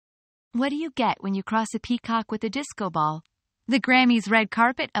What do you get when you cross a peacock with a disco ball? The Grammys red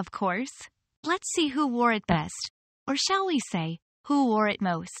carpet, of course. Let's see who wore it best. Or shall we say, who wore it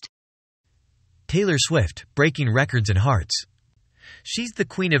most? Taylor Swift, breaking records and hearts. She's the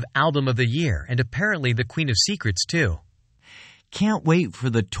queen of Album of the Year and apparently the queen of secrets, too. Can't wait for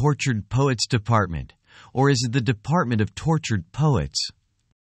the Tortured Poets Department. Or is it the Department of Tortured Poets?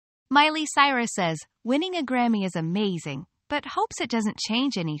 Miley Cyrus says, winning a Grammy is amazing, but hopes it doesn't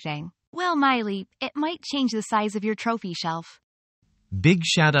change anything. Well, Miley, it might change the size of your trophy shelf. Big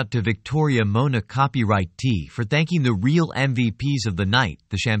shout out to Victoria Mona Copyright Tea for thanking the real MVPs of the night,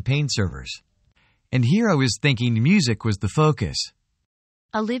 the champagne servers. And here I was thinking music was the focus.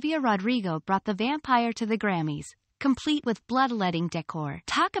 Olivia Rodrigo brought the vampire to the Grammys, complete with bloodletting decor.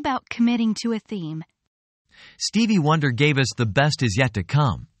 Talk about committing to a theme. Stevie Wonder gave us The Best Is Yet to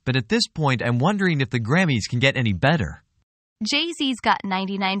Come, but at this point I'm wondering if the Grammys can get any better. Jay-Z's got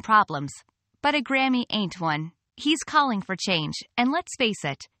 99 problems, but a Grammy ain't one. He's calling for change, and let's face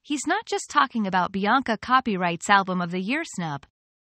it, he's not just talking about Bianca Copyright's Album of the Year snub.